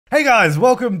Hey guys,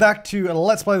 welcome back to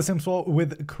Let's Play The Sims 4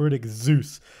 with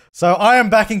KryticZeuz. So I am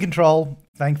back in control,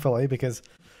 thankfully, because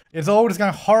it's all just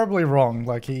going horribly wrong.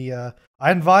 Like I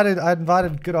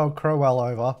invited good old Crowell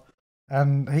over,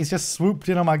 and he's just swooped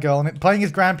in on my girl and playing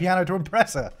his grand piano to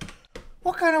impress her.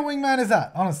 What kind of wingman is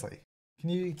that, honestly? Can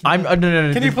you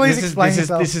please explain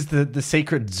yourself? This is the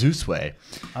secret Zeus way.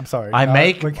 I'm sorry. I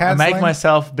make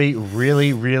myself be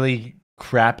really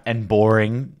crap and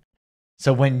boring.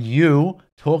 So when you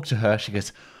talk to her, she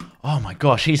goes, "Oh my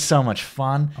gosh, he's so much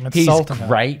fun. He's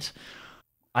great.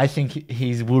 I think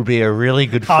he will be a really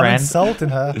good friend." I'm insulting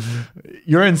her.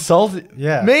 You're insulting?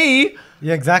 Yeah. Me?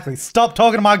 Yeah, exactly. Stop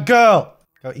talking to my girl.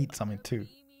 Go eat something too.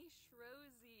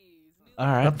 All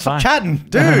right, stop chatting,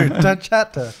 dude. Don't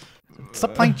chat to her.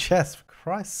 Stop playing chess, for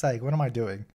Christ's sake. What am I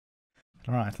doing?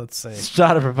 All right, let's see.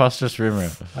 Start a preposterous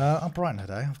rumor. I'm brightening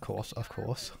today, of course. A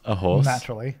horse?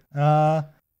 Naturally.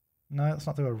 No, let's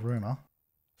not do a rumor.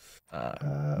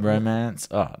 Romance.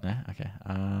 Oh, no. Okay.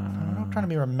 I'm not trying to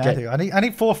be romantic. I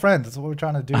need 4 friends. That's what we're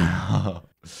trying to do.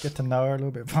 Get to know her a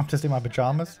little bit. I'm just in my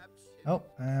pajamas. Oh,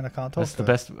 and I can't talk. That's the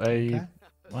best way. Okay.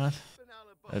 What?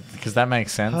 Because that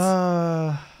makes sense.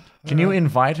 Can you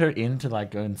invite her in to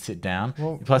like go and sit down?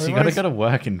 Well, plus, you gotta go to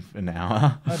work in an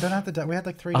hour. I don't have to. We had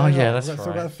like 3 days. Oh yeah, off. that's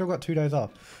right. I've still got 2 days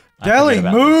off. Deli,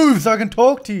 move so I can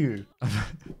talk to you.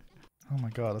 Oh my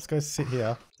god, let's go sit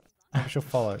here. Maybe she'll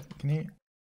follow. Can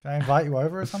I invite you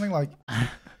over or something? Like,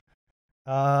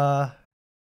 I've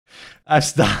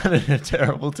started a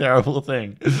terrible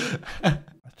thing.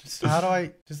 How do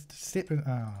I just sit with?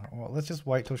 Well, let's just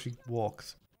wait till she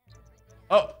walks.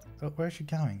 Oh, where is she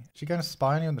going? Is she going to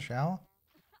spy on you in the shower?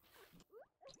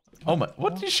 Oh my!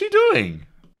 What is she doing?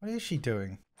 What is she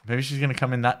doing? Maybe she's gonna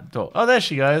come in that door. Oh, there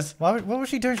she goes. What was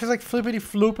she doing? She's like flippity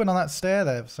flooping on that stair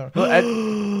there. Sorry.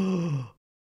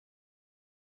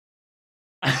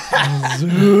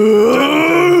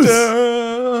 Zeus!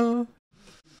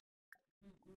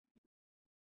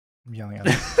 I'm yelling at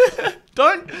her.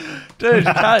 Don't, dude!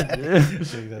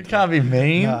 You can't be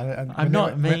mean. No, I'm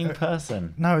not a mean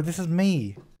person. No, this is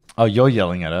me. Oh, you're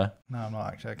yelling at her. No, I'm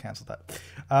not actually. I cancelled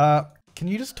that. Can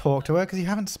you just talk to her? Because you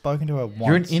haven't spoken to her once.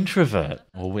 You're an introvert.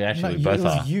 Well, we actually both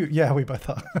are. Yeah, we both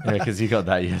are. Yeah, because you got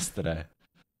that yesterday.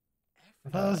 I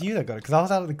thought it was you that got it. Because I was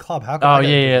out at the club. How could I get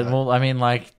yeah. Well, I mean,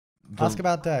 like. Ask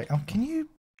about day. Oh, can you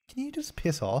just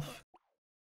piss off,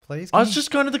 please? I was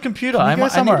just going to the computer. I need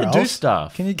to do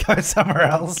stuff. Can you go somewhere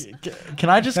else? Can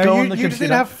I just go on the computer? You just need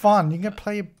to have fun. You can go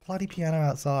play your bloody piano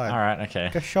outside. All right, okay.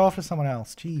 Go show off to someone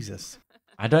else. Jesus.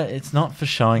 I don't. It's not for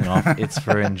showing off. It's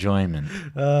for enjoyment.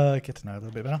 Get to know a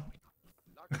little bit better.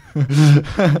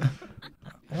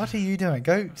 What are you doing?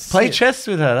 Go play chess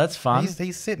with her. That's fun.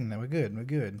 He's sitting there. We're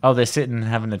good. Oh, they're sitting and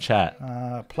having a chat.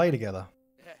 Play together.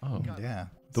 Oh yeah.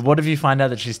 But what if you find out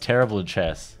that she's terrible at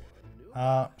chess?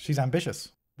 She's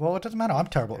ambitious. Well, it doesn't matter. I'm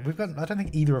terrible. I don't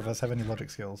think either of us have any logic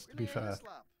skills, to be fair.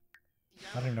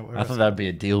 I don't even know. I thought that'd be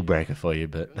a deal breaker for you,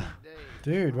 but.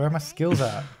 Dude, where are my skills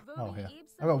at? Oh, here.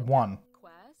 I got 1.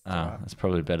 Oh, that's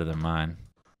probably better than mine.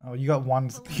 Oh, you got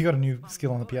 1. You got a new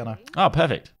skill on the piano. Oh,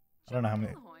 perfect. I don't know how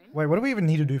many. Wait, what do we even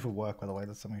need to do for work, by the way?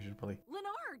 That's something we should probably.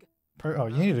 Oh,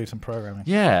 you need to do some programming.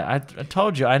 Yeah, I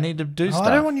told you I need to do stuff.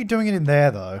 I don't want you doing it in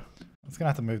there though. I'm just gonna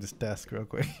have to move this desk real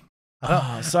quick.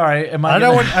 Sorry. Am I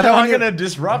gonna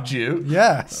disrupt you?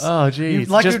 Yes. Oh, geez.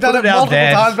 Like you've done it multiple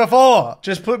times before.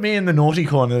 Just put me in the naughty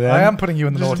corner then. I am putting you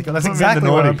in the naughty corner. That's exactly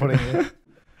what I'm putting you.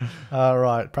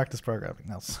 Right. Practice programming.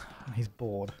 He's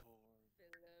bored.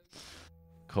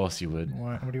 Of course you would.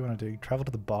 What do you want to do? Travel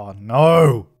to the bar?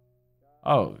 No.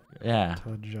 Oh, yeah.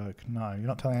 Tell a joke. No, you're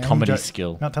not telling any comedy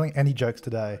skill. Not telling any jokes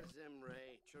today.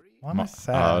 Why am I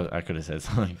sad? Oh, I could have said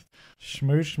something.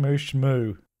 Shmoo, shmoo,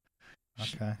 shmoo.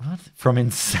 Okay. What? From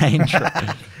Insane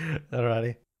Track.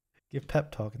 Alrighty. Give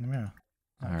pep talk in the mirror.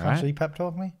 Alright. Can't you pep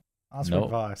talk me? Ask for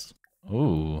advice.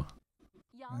 Ooh.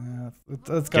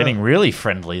 Let's go. Getting really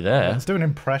friendly there. Let's do an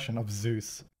impression of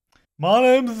Zeus. My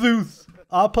name's Zeus.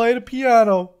 I play the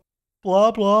piano.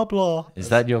 Blah, blah, blah. Is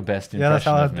that your best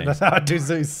impression of me? That's how I do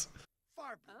Zeus.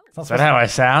 Is that how I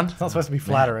sound? It's not supposed to be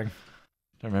flattering. I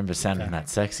don't remember sounding that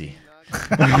sexy.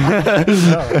 No.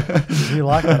 If you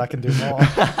like it, I can do more.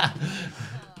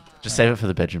 Just save it for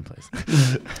the bedroom, please.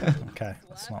 Okay,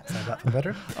 let's not save that for the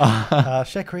bedroom.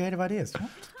 Share creative ideas.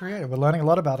 Creative. We're learning a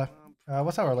lot about her.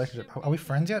 What's our relationship? Are we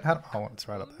friends yet? Oh, it's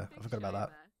right up there. I forgot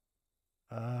about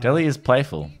that. Deli is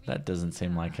playful. That doesn't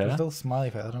seem like her. Still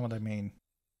smiley face. I don't know what they mean.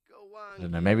 I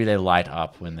don't know. Maybe they light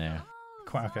up when they're.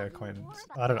 Okay, acquaintance.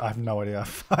 I have no idea.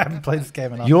 I haven't played this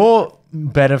game enough. You're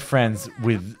better friends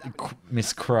with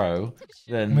Miss Crow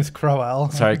than Miss Crowell.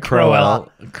 Sorry, Cruella.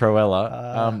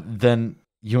 Than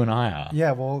You and I are.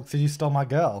 Yeah, well, because you stole my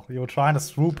girl. You were trying to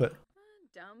swoop it.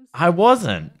 I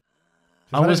wasn't.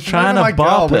 I was trying to to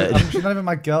bop it. She's not even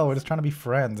my girl. We're just trying to be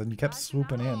friends, and you kept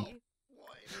swooping in.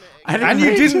 And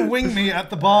you didn't wing me at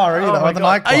the bar either. At the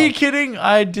nightclub. Are you kidding?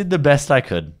 I did the best I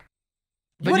could.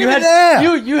 But you weren't there.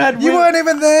 You weren't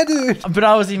even there, dude. But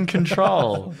I was in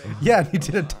control. Yeah, you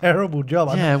did a terrible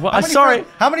job. Yeah, well, I'm sorry.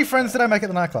 How many friends did I make at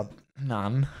the nightclub?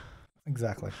 None.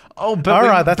 Exactly. Oh,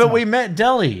 but we met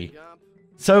Deli.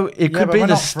 So it could be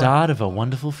the start of a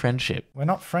wonderful friendship. We're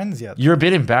not friends yet. You're a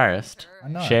bit embarrassed. I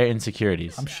know. Share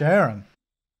insecurities. I'm sharing.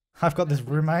 I've got this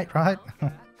roommate, right?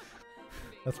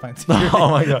 That's my insecurity. Oh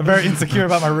my god. I'm very insecure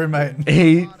about my roommate.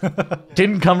 He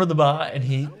didn't come to the bar and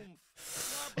he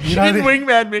didn't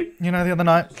wingman me. You know the other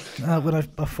night when I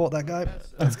fought that guy?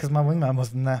 That's because my wingman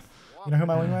wasn't there. You know who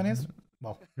my wingman is?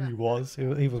 Well, he was. He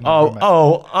was my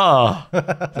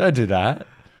roommate. Don't do that.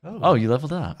 Oh, you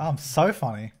leveled up. I'm so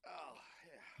funny.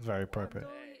 Very appropriate.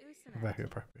 Very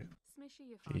appropriate.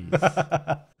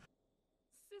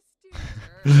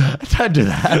 Don't do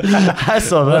that. I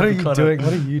saw that. What are you doing?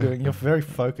 What are you doing? You're very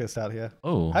focused out here.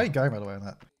 Oh. How are you going, by the way, on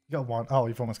that? You got one. Oh,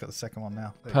 you've almost got the second one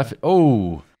now. Perfect.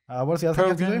 Oh. What is the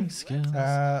other thing you have to do? Skills.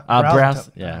 Browse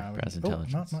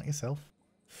intelligence. Not yourself.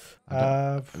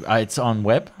 It's on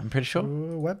web, I'm pretty sure.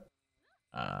 Web.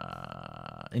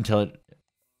 Intelligence.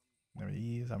 There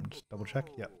he is. I'm just double check.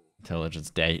 Yep. Intelligence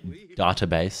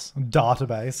database.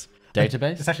 Database.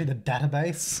 Database? It's actually the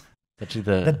database. Actually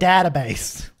the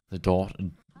database. The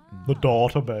database. The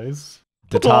database.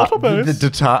 The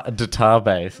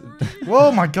database.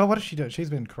 Whoa, my god, what is she doing?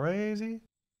 She's been crazy.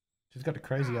 She's got a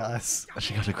crazy eyes.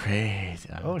 She got a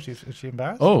crazy eye. Oh, is she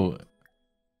embarrassed? Oh,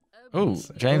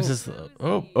 James is.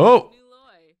 Oh.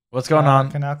 What's going on?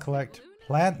 I can now collect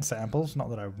plant samples.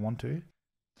 Not that I want to.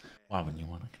 Why wouldn't you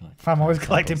want to collect? I'm always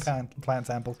collecting plant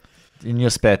samples. In your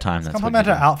spare time, that's compliment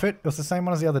her outfit. It was the same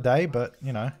one as the other day, but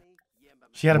you know,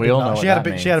 she had a big night.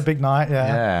 She had a big night.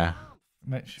 Yeah.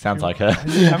 Sounds like her.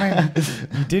 I mean,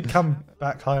 you did come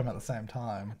back home at the same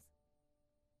time.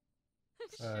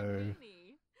 So.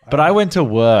 But I went to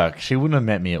work. She wouldn't have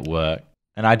met me at work,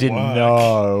 and I didn't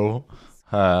know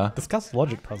her. Discuss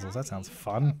logic puzzles. That sounds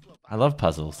fun. I love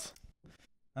puzzles.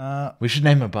 We should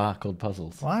name a bar called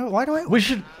Puzzles. Why do I? We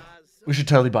should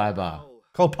totally buy a bar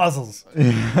called Puzzles.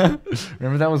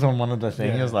 Remember that was on one of the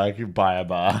things. It was like you buy a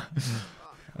bar.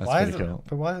 That's cool.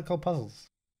 But why is it called Puzzles?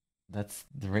 That's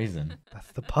the reason.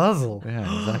 That's the puzzle.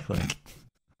 Yeah, exactly.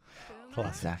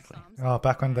 Exactly. Oh,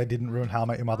 back when they didn't ruin How I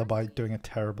Met Your Mother by doing a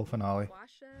terrible finale.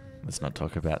 Let's not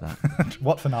talk about that.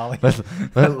 What finale?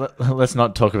 Let's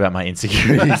not talk about my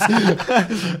insecurities.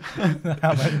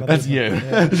 That's you.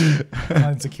 Yeah.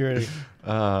 My insecurity.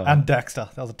 And Dexter.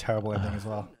 That was a terrible ending as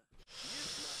well.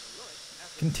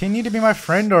 Continue to be my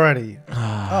friend already.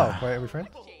 Oh, wait, are we friends?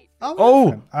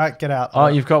 Oh! All right, get out. Oh,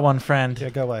 you've got one friend. Yeah,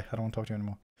 go away. I don't want to talk to you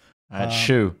anymore.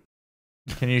 Shoe.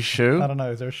 Can you shoe? I don't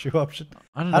know. Is there a shoe option?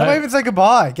 I don't know. How do I even say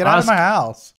goodbye? Get out of my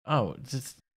house. Oh,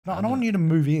 just... No, I don't want you to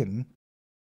move in.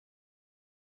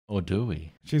 Or do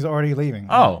we? She's already leaving.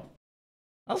 Oh.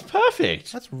 That's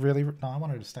perfect. That's really... No, I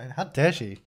want her to stay. How dare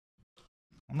she?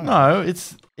 No,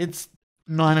 it's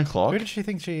 9 o'clock. Who does she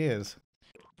think she is?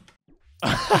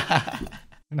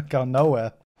 I'm not going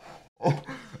nowhere.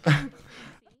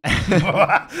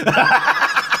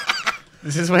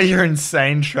 This is where your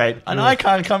insane trait, and I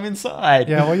can't come inside.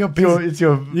 Yeah, well, you're busy.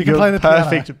 You can play the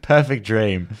perfect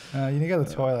dream. You need to go to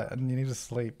the toilet and you need to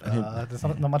sleep. There's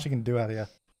not much you can do out here.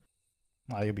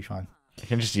 Oh, you'll be fine. You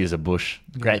can just use a bush.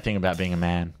 Great thing about being a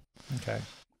man. Okay.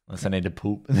 Unless I need to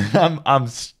poop. I'm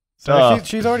stuck. So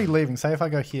she's already leaving. Say if I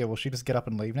go here, will she just get up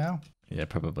and leave now? Yeah,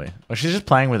 probably. Well, she's just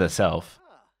playing with herself.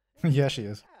 Yeah, she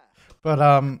is.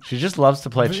 But she just loves to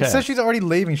play chess. It says she's already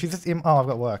leaving. She's just in. Oh, I've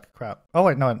got work. Crap. Oh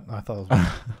wait, no, I thought it was.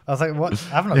 I was like, what?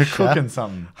 I'm not You're a chef. cooking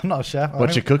something. I'm not a chef.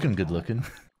 What you cooking? Good looking.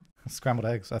 Scrambled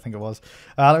eggs, I think it was.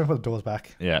 Let me put the doors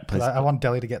back. Yeah, please. I want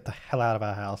Deli to get the hell out of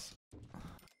our house.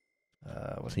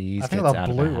 Please. I think they're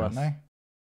blue, weren't they?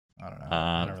 I don't know.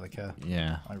 I don't really care.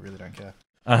 Yeah. I really don't care.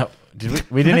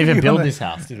 We didn't even build this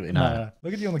house, did we? No.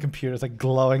 Look at you on the computer. It's like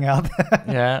glowing out there.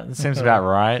 Yeah, it seems about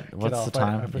right. What's the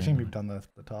time? I presume you've done the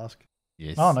task.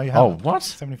 Yes. Oh, no, you haven't. Oh, what?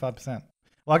 75%.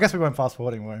 Well, I guess we weren't fast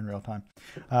forwarding. We're in real time.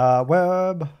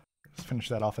 Web. Let's finish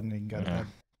that off and then you can go to bed.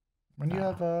 When do you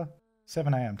have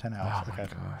 7 a.m., 10 hours? Oh, okay.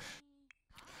 my gosh.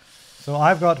 So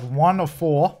I've got 1 of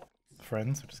 4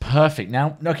 friends. Perfect.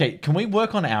 Now, okay, can we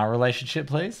work on our relationship,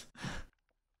 please?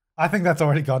 I think that's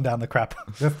already gone down the crap.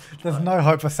 There's no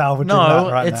hope for salvaging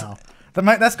that right now.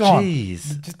 Mate, that's gone.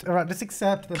 Jeez. All right, just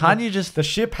accept that the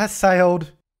ship has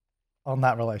sailed on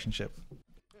that relationship.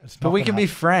 But we can be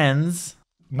friends.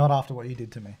 Not after what you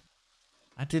did to me.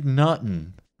 I did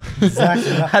nothing.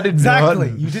 Exactly. I did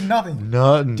nothing. You did nothing.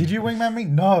 Nothing. Did you wingman me?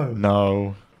 No.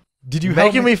 No. Did you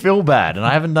making me feel bad, and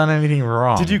I haven't done anything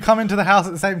wrong. Did you come into the house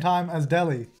at the same time as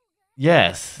Deli?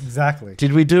 Yes. Exactly.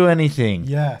 Did we do anything?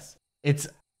 Yes. It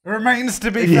remains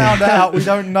to be found out. We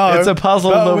don't know. It's a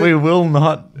puzzle that we will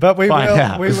not find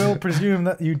out. We will presume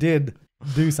that you did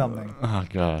do something. Oh,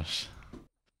 gosh.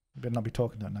 You better not be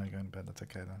talking to her. No, you're going to bed. That's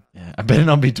okay then. Yeah, I better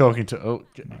not be talking to... Oh,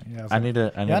 no, yeah, I need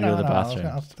to go to the bathroom.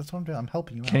 That's what I'm doing. I'm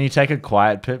helping you out. Can you take a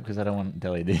quiet pip? Because I don't want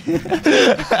Deli to... turn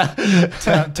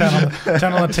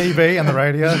on the TV and the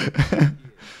radio.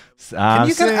 Can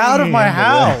you get out of my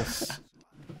house?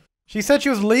 She said she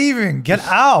was leaving. Get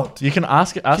out. You can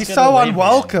ask her. She's so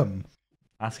unwelcome.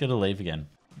 Ask her to leave again.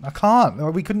 I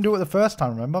can't. We couldn't do it the first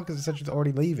time, remember? Because it said she's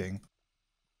already leaving.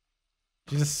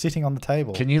 She's just sitting on the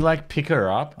table. Can you like pick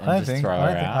her up and just throw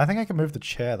her out? I think I can move the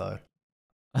chair though.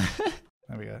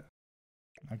 There we go.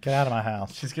 Now get out of my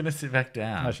house. She's gonna sit back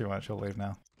down. No, she won't. She'll leave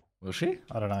now. Will she?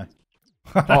 I don't know.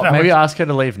 Maybe ask her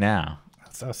to leave now.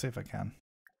 I'll see if I can.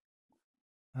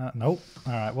 Nope.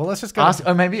 All right. Well, let's just go.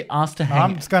 Or maybe ask to hang.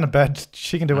 I'm just going to bed.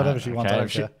 She can do whatever she wants. I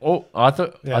don't care. I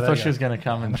thought she was going to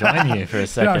come and join you for a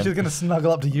second. No, she's going to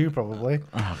snuggle up to you probably.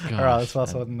 Oh god. All right. Let's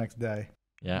fast forward to the next day.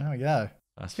 Yeah. There we go.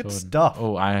 Fast Good forward. stuff.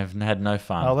 Oh, I have had no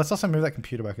fun. Oh, let's also move that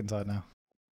computer back inside now.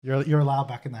 You're allowed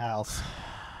back in the house.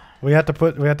 We had to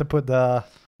put the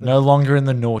no longer in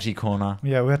the naughty corner.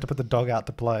 Yeah, we had to put the dog out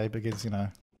to play because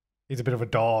he's a bit of a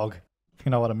dog. If you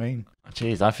know what I mean.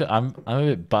 Jeez, I'm a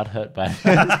bit butthurt by this.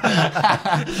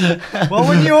 Well,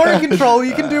 when you're in control,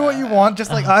 you can do what you want,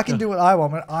 just like I can do what I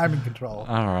want when I'm in control.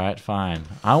 All right, fine.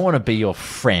 I want to be your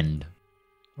friend.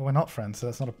 Well, we're not friends, so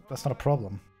that's not a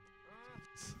problem.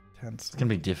 It's tense. It's gonna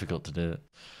be difficult to do it.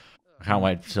 I can't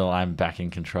wait till I'm back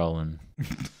in control and.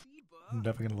 I'm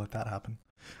never gonna let that happen.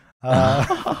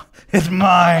 It's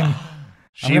mine.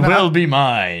 She will be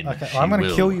mine. Okay, well, I'm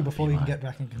gonna kill you before you can get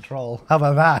back in control. How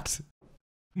about that?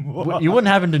 You wouldn't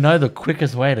happen to know the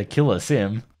quickest way to kill a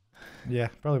sim? Yeah,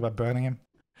 probably by burning him.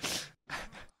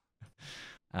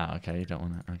 Oh, okay. You don't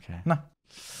want to. Okay. No.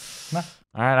 All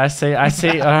right. I see.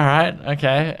 All right.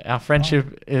 Okay. Our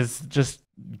friendship is just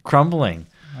crumbling.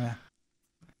 Yeah.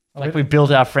 Like we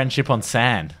built our friendship on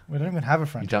sand. We don't even have a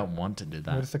friendship. You don't want to do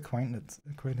that. We're just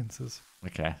acquaintances.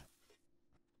 Okay.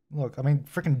 Look, I mean,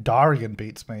 freaking Darian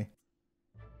beats me.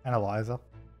 And Eliza.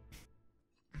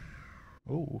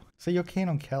 Ooh. So you're keen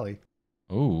on Kelly.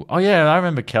 Ooh. Oh, yeah, I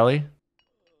remember Kelly.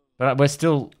 But we're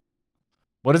still...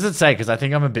 What does it say? Because I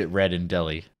think I'm a bit red in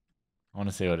Delhi. I want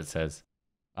to see what it says.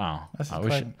 Oh.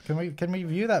 Can we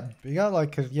view that bigger?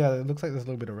 Like, cause, yeah, it looks like there's a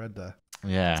little bit of red there.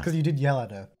 Yeah. It's because you did yell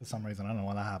at her for some reason. I don't know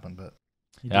why that happened, but...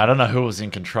 Yeah, I don't know who was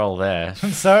in control there.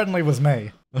 It certainly was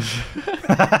me. It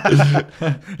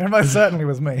most certainly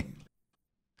was me.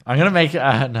 I'm going to make...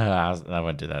 no, I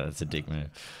won't do that. That's a dick move.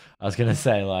 I was going to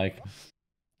say, like...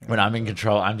 When I'm in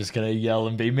control, I'm just going to yell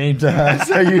and be mean to her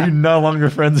so you're no longer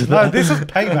friends with her. No, this is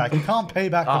payback. You can't pay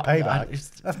back for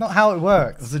payback. That's not how it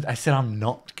works. I said I'm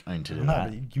not going to do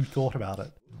that. No, but you thought about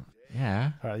it.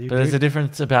 Yeah. Right, but there's a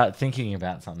difference about thinking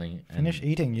about something. Finish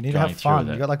eating. You need to have fun.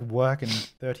 You got like work in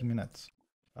 30 minutes.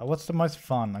 What's the most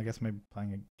fun? I guess maybe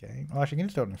playing a game. Oh, actually, you can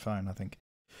just do it on your phone, I think.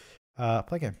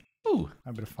 Play a game. Ooh.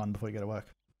 Have a bit of fun before you go to work.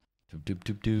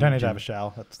 Don't need to have a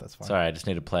shower. That's fine. Sorry, I just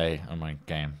need to play on my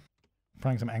game.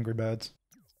 Playing some Angry Birds.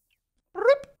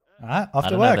 Alright, off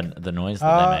to work. I don't know the noise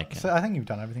that they make. So I think you've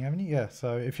done everything, haven't you? Yeah.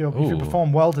 So if you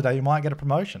perform well today, you might get a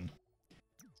promotion.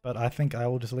 But I think I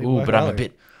will just leave work but early. I'm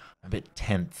a bit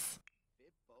tense.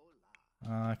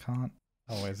 I can't.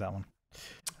 Oh, where's that one?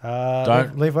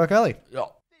 Don't leave work early.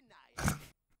 Oh.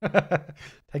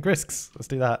 Take risks. Let's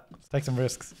do that. Let's take some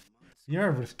risks. You're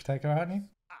a risk taker, aren't you?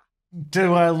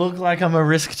 Do I look like I'm a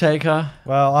risk taker?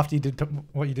 Well, after you did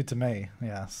what you did to me,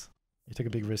 yes. You took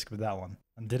a big risk with that one.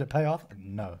 And did it pay off?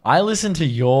 No. I listened to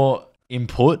your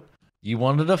input. You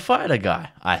wanted to fight a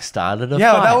guy. I started a fight.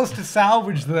 Yeah, that was to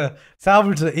salvage the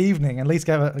evening. At least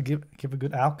give a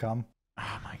good outcome.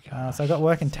 Oh my god. So I got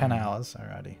work in 10 hours.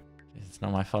 Alrighty. It's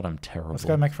not my fault. I'm terrible. Let's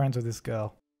go make friends with this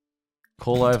girl.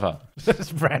 Call over.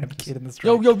 This random kid in the street.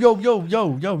 Yo.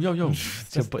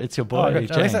 It's your boy.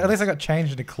 At least I got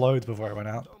changed into clothes before I went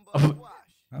out.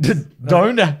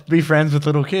 Don't be friends with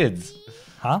little kids.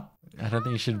 Huh? I don't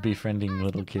think you should be friending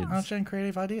little kids. I'm sharing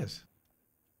creative ideas.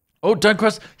 Oh, don't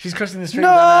cross. She's crossing the street.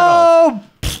 No!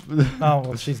 Oh,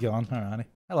 well, she's gone. Alrighty.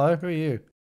 Hello, who are you?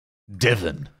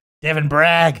 Devin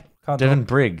Bragg. Devin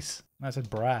Briggs. No, I said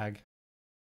Bragg.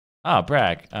 Oh,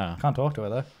 Bragg. Oh. Can't talk to her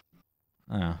though.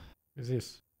 Oh. Who's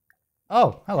this?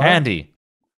 Oh, hello. Andy.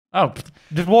 Oh,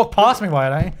 just walk past me.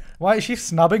 Why is she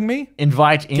snubbing me?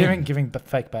 Invite in. Giving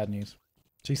fake bad news.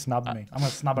 She snubbed me. I'm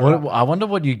gonna snub her. I wonder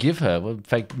what you give her. What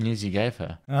fake news you gave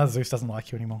her? Zeus doesn't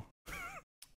like you anymore.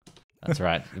 That's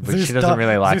right. But she doesn't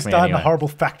really like Zeus me died anyway. in a horrible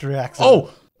factory accident.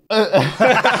 Oh!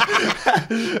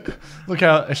 Look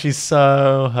how she's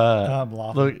so hurt. I'm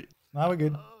laughing. Look. No, we're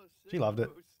good. She loved it.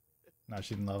 No,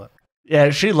 she didn't love it.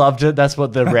 Yeah, she loved it. That's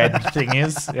what the red thing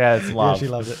is. Yeah, it's love. Yeah, she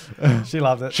loved it. She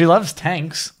loved it. She loves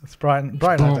tanks. It's Brighton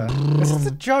like that. This is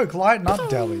a joke. Lighten up,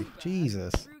 Deli.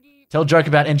 Jesus. Tell a joke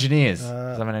about engineers.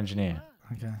 'Cause I'm an engineer.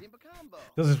 Okay. There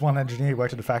was this one engineer who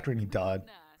worked at a factory and he died.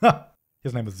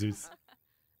 His name was Zeus.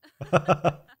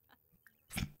 That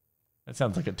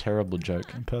sounds like a terrible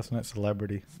joke. Impersonate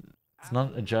celebrity. It's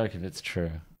not a joke if it's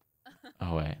true.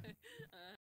 Oh, wait.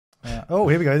 Oh,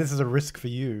 here we go. This is a risk for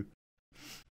you.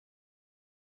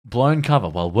 Blown cover.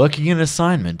 While working an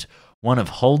assignment, one of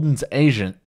Holden's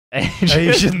Asians.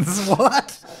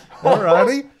 What?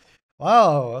 Alrighty.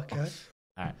 Wow, okay.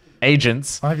 Alright.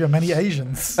 Agents. One of your many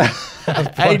Asians.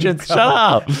 Agents, shut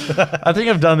up. I think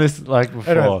I've done this like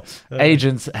before. Anyway.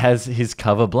 Agents has his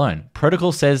cover blown.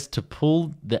 Protocol says to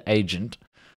pull the agent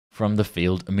from the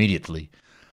field immediately.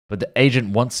 But the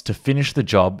agent wants to finish the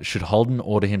job. Should Holden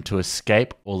order him to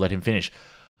escape or let him finish?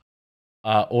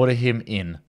 Order him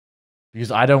in. Because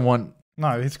I don't want...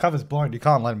 No, his cover's blown. You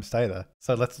can't let him stay there.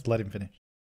 So let's let him finish.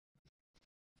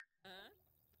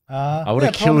 I would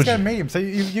have killed you. Medium. So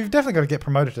you've definitely got to get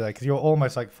promoted today because you're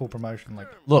almost like full promotion. Like,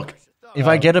 look, if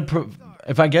I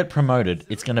get promoted,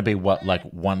 it's gonna be what, like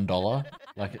 $1,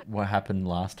 like what happened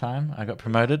last time I got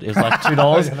promoted. It was like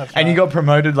 $2, yeah, and you got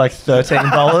promoted like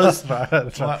 $13.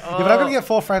 That's right. Yeah, but I'm gonna get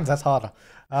 4 friends. That's harder.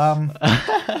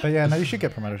 But yeah, no, you should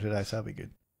get promoted today, so that'll be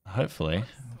good. Hopefully,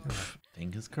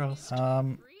 fingers crossed.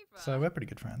 So we're pretty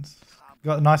good friends.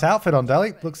 Got a nice outfit on,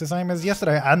 Deli. Looks the same as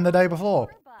yesterday and the day before.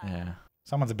 Yeah.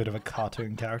 Someone's a bit of a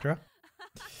cartoon character.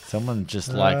 Someone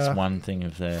just likes one thing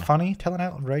of their... Funny, tell an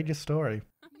outrageous story.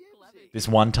 This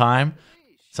one time,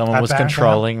 someone was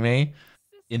controlling me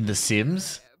in The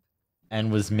Sims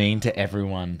and was mean to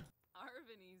everyone.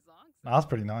 I was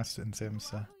pretty nice in Sims,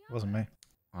 so it wasn't me.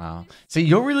 Wow. See,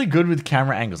 you're really good with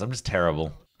camera angles. I'm just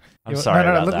terrible. I'm sorry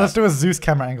about that. Let's do a Zeus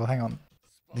camera angle. Hang on.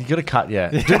 You gotta cut, yeah.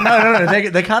 No.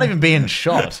 They can't even be in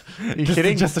shot. You're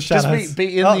kidding? Just the shadows. Just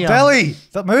be in the... Deli!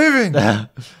 Stop moving!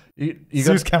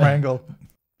 Zeus camera angle.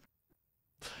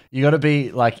 You gotta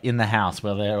be like in the house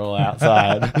where they're all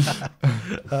outside.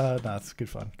 No, it's good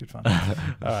fun. Good fun.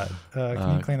 Alright.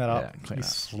 Can you clean that up? Yeah, you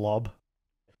slob.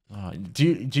 Oh, do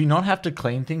you not have to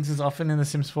clean things as often in The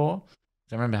Sims 4?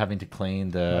 I remember having to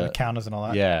clean the counters and all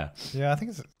that. Yeah. Yeah, I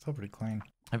think it's all pretty clean.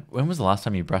 When was the last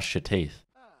time you brushed your teeth?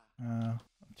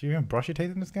 Do you even brush your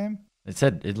teeth in this game?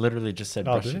 It literally just said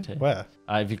brush your teeth. Where?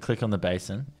 If you click on the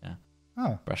basin, yeah.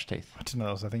 Oh. Brush teeth. I didn't know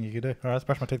that was a thing you could do. Alright, let's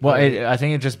brush my teeth. Well, I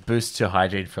think it just boosts your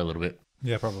hygiene for a little bit.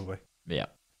 Yeah, probably. Yeah.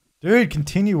 Dude,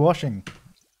 continue washing.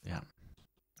 Yeah.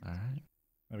 Alright.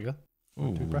 There we go.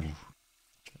 Ooh. Toothbrush.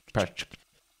 Brush.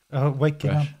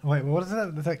 Waking up. Wait, what is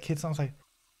that kid song say?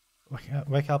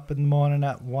 Wake up in the morning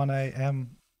at 1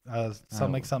 a.m.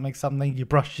 Something. You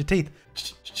brush your teeth.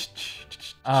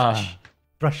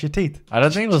 Brush your teeth. I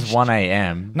don't think it was 1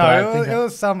 a.m. No, it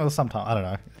was sometime. I don't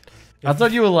know. I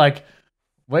thought you were like,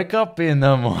 wake up in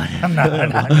the morning.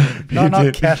 No, not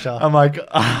Kesha. I'm like,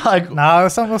 no, it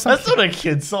was some that's not a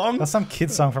kid song. That's some kid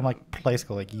song from like play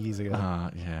school like years ago.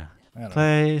 Yeah.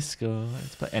 Play school.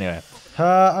 Anyway.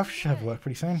 I should have work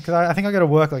pretty soon because I think I got to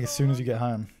work like as soon as you get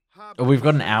home. We've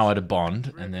got an hour to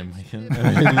bond, and then we can.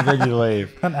 Then you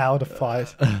leave. An hour to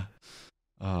fight.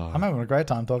 Oh. I'm having a great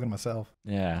time talking to myself.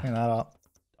 Yeah. Clean that up.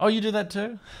 Oh, you do that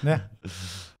too? Yeah.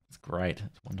 It's great.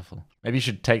 It's wonderful. Maybe you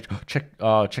should check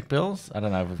bills. I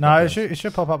don't know. No, it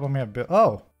should pop up when we have bill.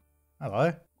 Oh,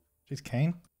 hello. She's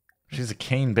keen. She's a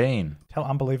keen bean. Tell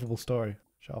unbelievable story.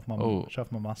 Show off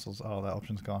my muscles. Oh, that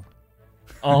option's gone.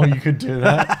 Oh, you could do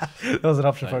that. That was an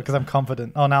option for it because I'm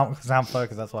confident. Oh, now because I'm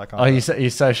focused, that's why I can't. Oh, you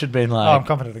so should be like. Oh, I'm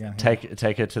confident again.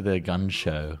 Take her to the gun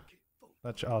show.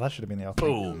 That should have been the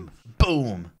option.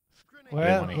 Boom.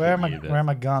 Where are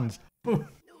my guns?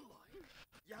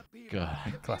 God.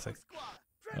 Classic.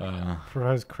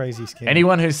 Pro's crazy skin.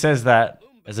 Anyone who says that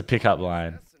as a pickup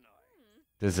line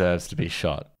deserves to be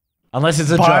shot. Unless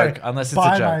it's a joke. Unless it's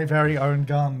a joke. Buy my very own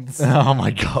guns. Oh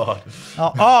my god.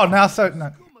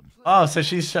 No. So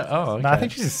she's oh, okay. No, I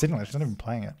think she's just sitting there. She's not even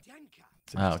playing it.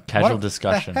 Oh, casual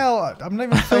discussion. The hell? I'm not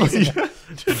even facing it.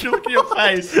 Just look at your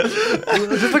face.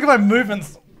 Just look at my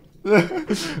movements.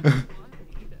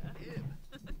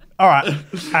 All right.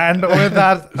 And with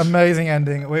that amazing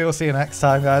ending, we will see you next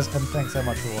time, guys. And thanks so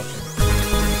much for watching.